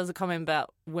sure there was a comment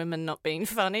about women not being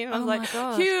funny, and I was like,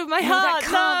 Hugh, my heart, that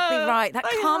can't be right. That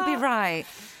can't be right.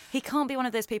 He can't be one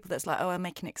of those people that's like, I'll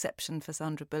make an exception for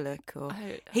Sandra Bullock. Or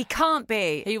he can't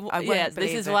be.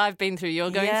 This is what I've been through. You're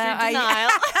going through denial.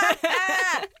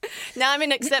 Now I'm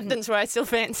in acceptance where I still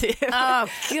fancy him. Oh,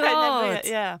 God.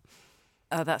 Yeah.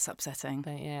 Oh, that's upsetting.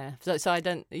 But yeah. So I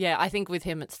don't. Yeah, I think with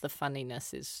him, it's the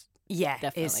funniness is. Yeah,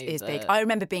 is big. I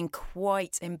remember being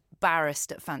quite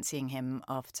embarrassed at fancying him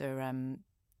after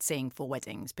seeing 4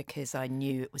 Weddings because I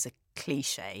knew it was a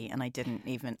cliche and I didn't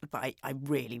even. But I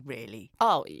really, really.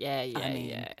 Oh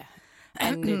yeah.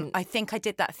 And I think I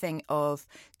did that thing of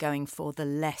going for the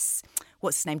less.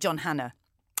 What's his name? John Hannah.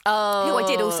 Oh, who I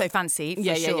did also fancy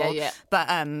for sure. Yeah. But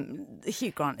Hugh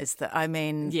Grant is the. I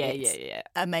mean,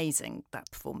 amazing,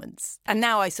 that performance. And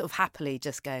now I sort of happily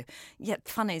just go,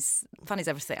 fun is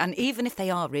everything. And even if they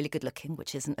are really good looking,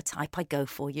 which isn't a type I go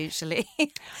for usually,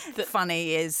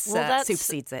 funny is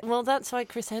supersedes it. Well, that's why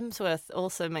Chris Hemsworth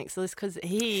also makes the list because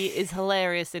he is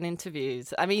hilarious in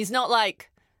interviews. I mean, he's not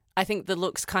like. I think the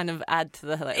looks kind of add to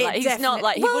the hilarious. Like, he's not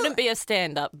like he wouldn't be a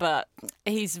stand-up, but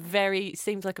he's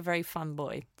seems like a very fun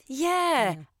boy.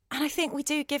 Yeah, and I think we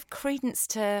do give credence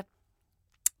to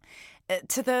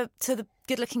the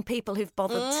good-looking people who've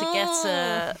bothered to get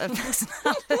a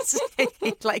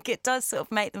personality. Like it does sort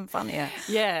of make them funnier.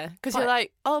 Yeah, because you're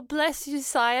like, oh bless you,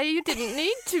 sire, you didn't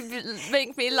need to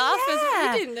make me laugh.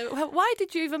 Yeah. You didn't know. Why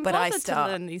did you even bother to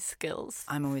learn these skills?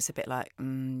 I'm always a bit like,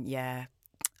 yeah.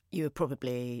 You were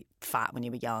probably fat when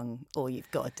you were young, or you've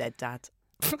got a dead dad.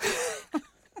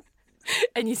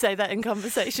 And you say that in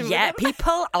conversation with them?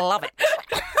 People love it.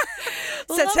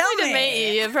 So tell me. To meet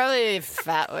you. You're probably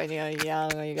fat when you're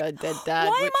young, or you got a dead dad.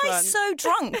 Why am I so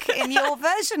drunk in your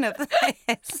version of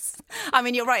this? I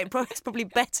mean, you're right. It's probably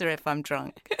better if I'm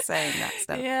drunk saying that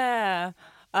stuff. Yeah.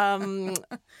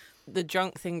 The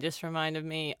drunk thing just reminded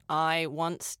me. I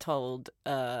once told,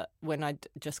 when I'd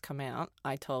just come out,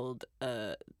 I told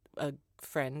a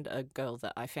friend, a girl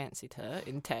that I fancied her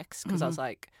in text, because I was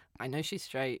like, I know she's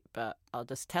straight, but I'll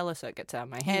just tell her so it gets out of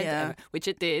my head, which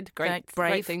it did.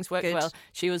 Great things worked well.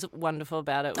 She was wonderful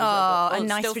about it. A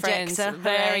nice rejecter. Friends,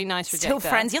 very nice rejecter. Still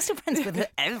friends. You're still friends with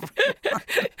everyone.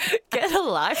 Get a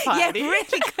life, Heidi. Yeah,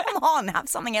 really, come on. Have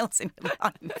something else in your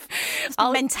life.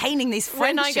 Maintaining these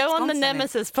friendships. When I go on constantly. the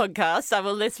Nemesis podcast, I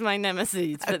will list my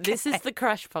nemesis. But this is the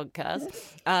Crush podcast.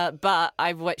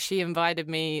 But she invited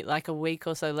me like a week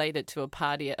or so later to a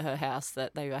party at her house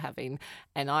that they were having.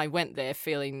 And I went there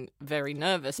feeling very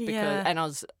nervous because, and I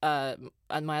was,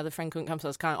 and my other friend couldn't come, so I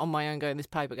was kind of on my own going this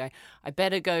paper going, I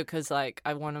better go because like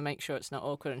I want to make sure it's not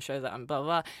awkward and show that I'm blah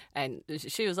blah. And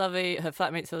she was lovely, her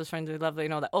flatmates, other friends were lovely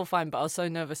and all that, all fine. But I was so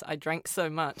nervous, I drank so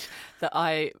much that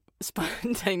I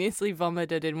spontaneously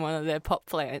vomited in one of their pot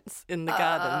plants in the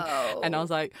garden, and I was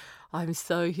like, I'm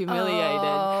so humiliated.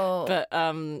 But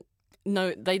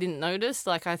no, they didn't notice.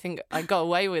 Like, I think I got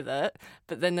away with it.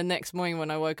 But then the next morning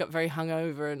when I woke up very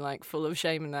hungover and like full of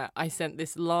shame and that, I sent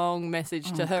this long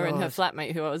message to her and her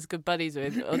flatmate who I was good buddies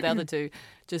with, or the other two,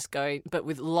 just going, but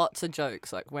with lots of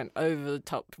jokes, like went over the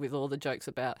top with all the jokes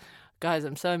about, guys,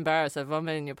 I'm so embarrassed, I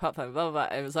vomited in your pot plant, blah, blah,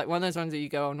 blah. It was like one of those ones that you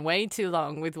go on way too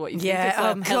long with what you think is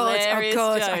some hilarious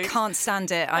joke. I can't stand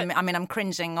it. I'm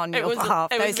cringing on your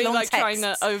behalf. It those was me long like texts. trying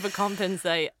to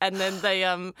overcompensate. And then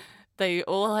they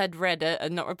all had read it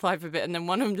and not replied for a bit. And then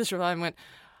one of them just replied and went,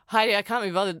 Heidi, I can't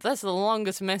be bothered. That's the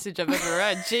longest message I've ever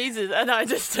read. Jesus. And I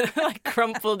just like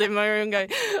crumpled in my room going,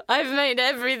 I've made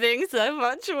everything so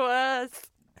much worse.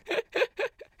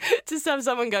 Just have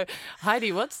someone go,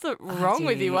 Heidi, what's wrong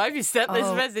with you? Why have you sent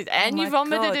this message? And you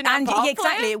vomited in our pot exactly.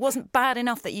 plant? It wasn't bad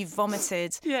enough that you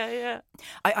vomited. Yeah.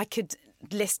 I could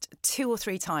list 2 or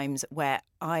 3 times where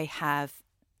I have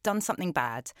done something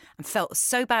bad and felt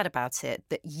so bad about it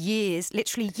that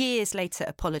literally years later,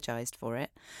 apologised for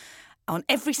it. On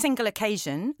every single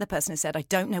occasion, the person has said, I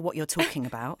don't know what you're talking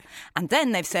about. And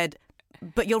then they've said,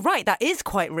 but you're right, that is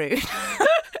quite rude.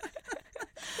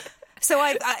 So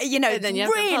I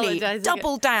really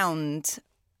doubled down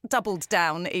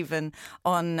even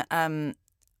on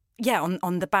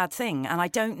the bad thing. And I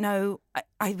don't know,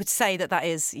 I would say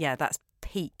that's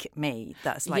peak me.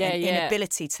 That's like an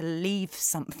inability to leave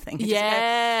something.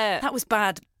 Yeah. That was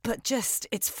bad, but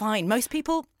it's fine. Most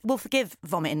people will forgive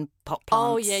vomit in pot plants.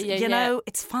 Oh, yeah. You know,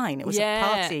 it's fine. It was a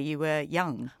party. You were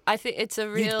young. I think it's a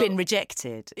real... You'd been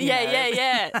rejected.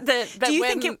 Yeah. Do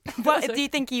you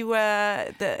think you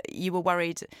were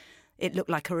worried it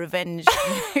looked like a revenge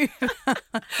move?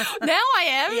 Now I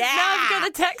am. Yeah. Now I've got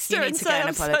to text her and say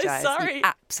I'm so sorry. You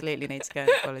absolutely need to go and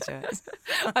apologise.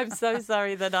 I'm so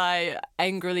sorry that I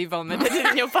angrily vomited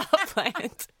in your power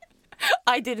plant.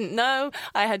 I didn't know.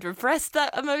 I had repressed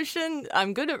that emotion.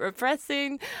 I'm good at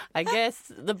repressing. I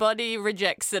guess the body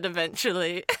rejects it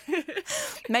eventually.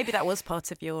 Maybe that was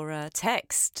part of your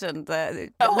text, and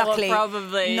luckily,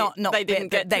 probably not they didn't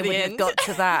get. They to the wouldn't end. have got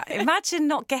to that. Imagine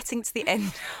not getting to the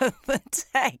end of the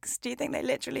text. Do you think they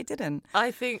literally didn't? I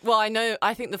think the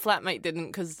flatmate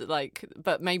didn't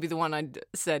but maybe the one I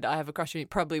said I have a crush on you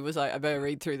probably was like, I better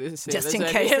read through this. Just in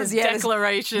case there's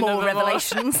declaration more of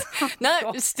revelations.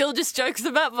 No, still just jokes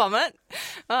about vomit.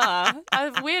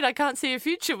 Weird. I can't see a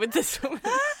future with this woman.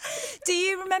 Do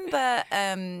you remember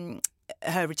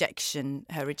her rejection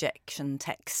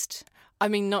text? I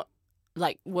mean, not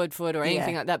like word for word or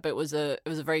anything like that, but it was a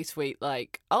very sweet,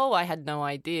 like, oh, I had no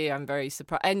idea, I'm very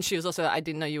surprised. And she was also like, I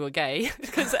didn't know you were gay.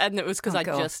 And it was because I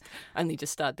only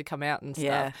just started to come out and stuff.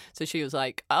 Yeah. So she was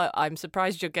like, I'm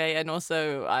surprised you're gay, and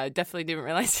also I definitely didn't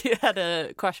realise you had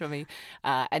a crush on me.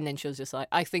 And then she was just like,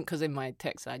 I think because in my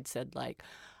text I'd said like,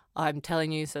 I'm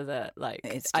telling you so that like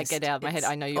I get out of my head.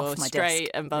 I know you're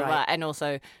straight and blah, blah. And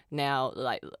also now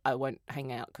like I won't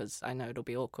hang out because I know it'll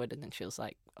be awkward. And then she was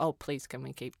like, oh, please, can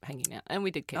we keep hanging out? And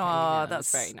we did keep hanging out.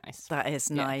 That's very nice. That is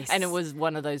nice. And it was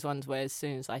one of those ones where as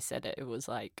soon as I said it, it was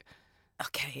like,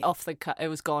 okay, off the cut. It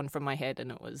was gone from my head, and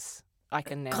it was, I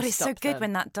can now God, it's so good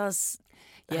when that does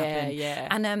happen. Yeah.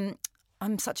 And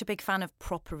I'm such a big fan of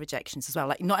proper rejections as well.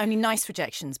 Like not only nice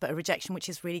rejections, but a rejection which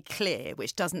is really clear,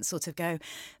 which doesn't sort of go,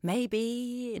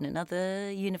 maybe in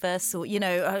another universe, or,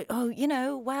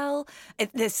 well,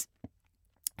 there's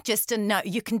just a no.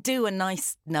 You can do a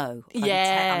nice no.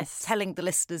 I'm telling the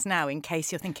listeners now, in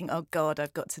case you're thinking, oh God,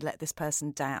 I've got to let this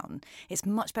person down. It's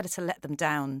much better to let them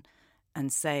down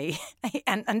and say,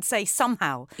 and say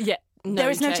somehow. Yeah. No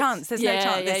there is no chance. There's no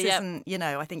chance. This isn't,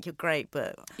 I think you're great,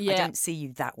 but I don't see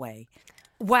you that way.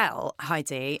 Well,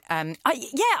 Heidi, I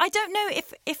don't know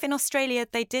if in Australia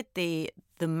they did the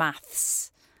maths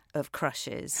of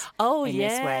crushes in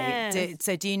this way.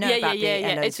 So do you know about the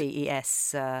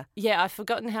LOVES? I've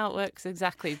forgotten how it works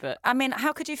exactly, but... I mean,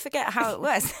 how could you forget how it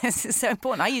works? This is so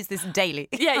important. I use this daily.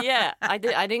 I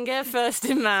didn't get a first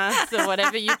in maths or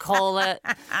whatever you call it.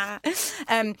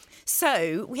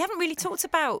 So we haven't really talked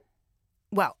about...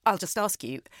 Well, I'll just ask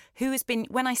you, who has been...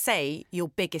 When I say your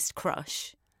biggest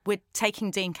crush, we're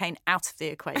taking Dean Cain out of the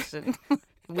equation. It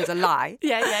was a lie.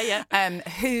 Yeah.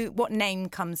 What name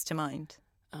comes to mind?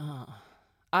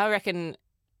 I reckon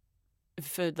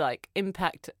for like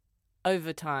impact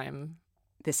over time.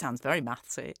 This sounds very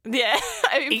mathsy. Yeah,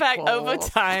 impact over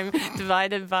time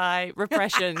divided by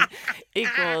repression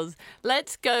equals.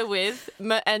 Let's go with,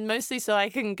 and mostly so I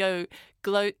can go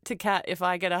gloat to Kat if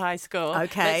I get a high score.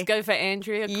 Okay. Let's go for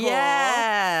Andrea Corr.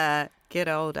 Yeah, good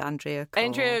old Andrea Corr.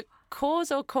 Andrea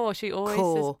Corr's or Corr? She always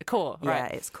says Corr,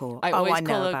 right? Yeah, it's Corr. I always know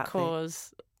call her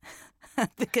Corrs.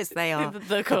 Because they are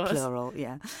the plural,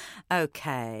 yeah.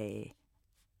 Okay.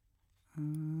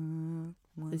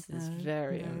 This is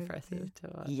very impressive to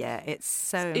us. Yeah, it's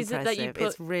so impressive. Is it that you put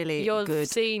it's really you're good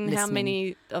seeing listening. How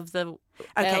many of the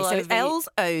Okay, so it's L's,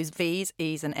 O's, V's,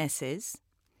 E's and S's.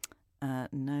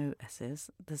 No S's.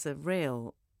 There's a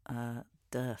real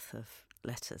dearth of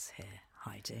letters here,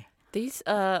 Heidi. These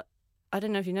are... I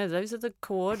don't know if you know, those are the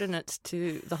coordinates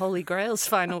to the Holy Grail's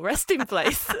final resting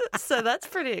place. So that's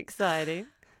pretty exciting.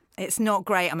 It's not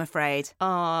great, I'm afraid.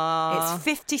 Aww.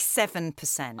 It's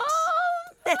 57%. Oh,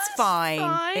 It's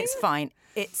fine. It's fine.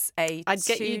 It's a I'd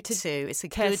get you to tutu. It's a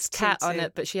test good Kat tutu. on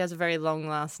it, but she has a very long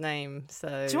last name. So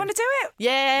do you want to do it?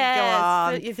 Yeah, go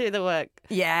on. put you through the work.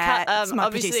 Yeah, Kat, it's my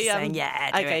obviously, producer saying,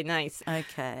 yeah. Do okay, it. nice.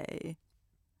 Okay.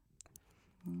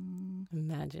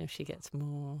 Imagine if she gets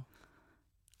more.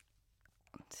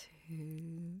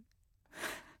 2.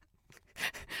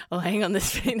 Oh, hang on,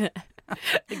 there's been a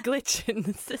glitch in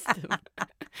the system.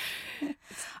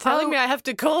 It's telling me I have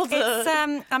to call the...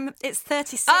 It's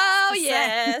 36%. Oh,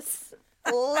 yes.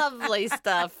 Lovely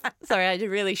stuff. Sorry, I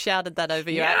really shouted that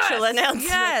over your actual announcement.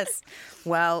 Yes.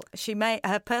 Well,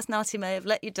 her personality may have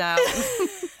let you down.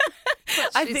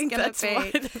 I think that's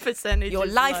why the percentage your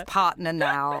is life low. partner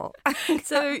now.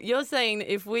 So you're saying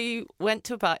if we went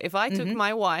to a party, if I took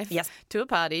my wife to a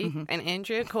party and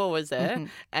Andrea Corr was there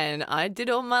and I did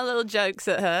all my little jokes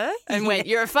at her and went,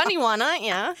 "You're a funny one, aren't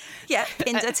you?" Yeah,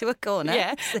 pinned her to a corner.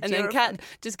 Yeah, and then Kat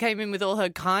just came in with all her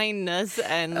kindness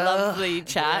and lovely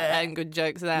chat and good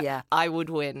jokes. I would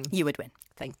win. You would win.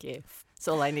 Thank you. That's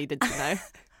all I needed to know.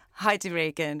 Heidi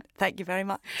Regan, thank you very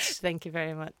much. Thank you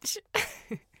very much.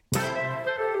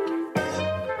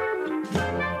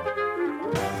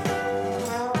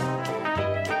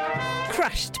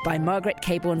 Crushed by Margaret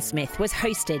Cabourn-Smith was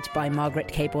hosted by Margaret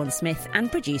Cabourn-Smith and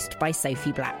produced by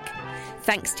Sophie Black.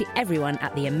 Thanks to everyone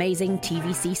at the amazing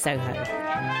TVC Soho.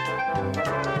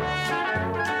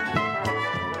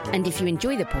 And if you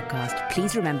enjoy the podcast,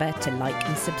 please remember to like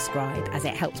and subscribe, as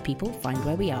it helps people find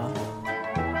where we are.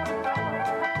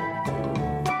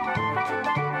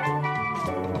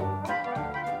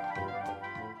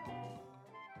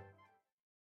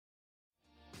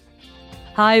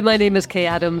 Hi, my name is Kay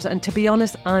Adams, and to be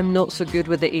honest, I'm not so good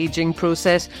with the ageing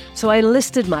process, so I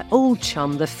enlisted my old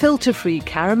chum, the filter-free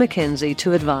Cara McKenzie,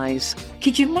 to advise.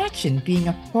 Could you imagine being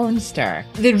a porn star?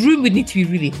 The room would need to be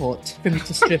really hot for me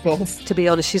to strip off. To be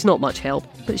honest, she's not much help,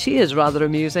 but she is rather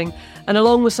amusing. And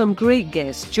along with some great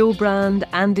guests, Joe Brand,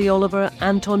 Andy Oliver,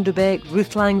 Anton Dubeck,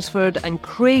 Ruth Langsford and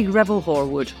Craig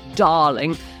Revel-Horwood,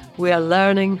 darling, we are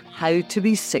learning how to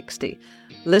be 60.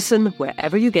 Listen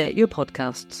wherever you get your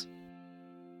podcasts.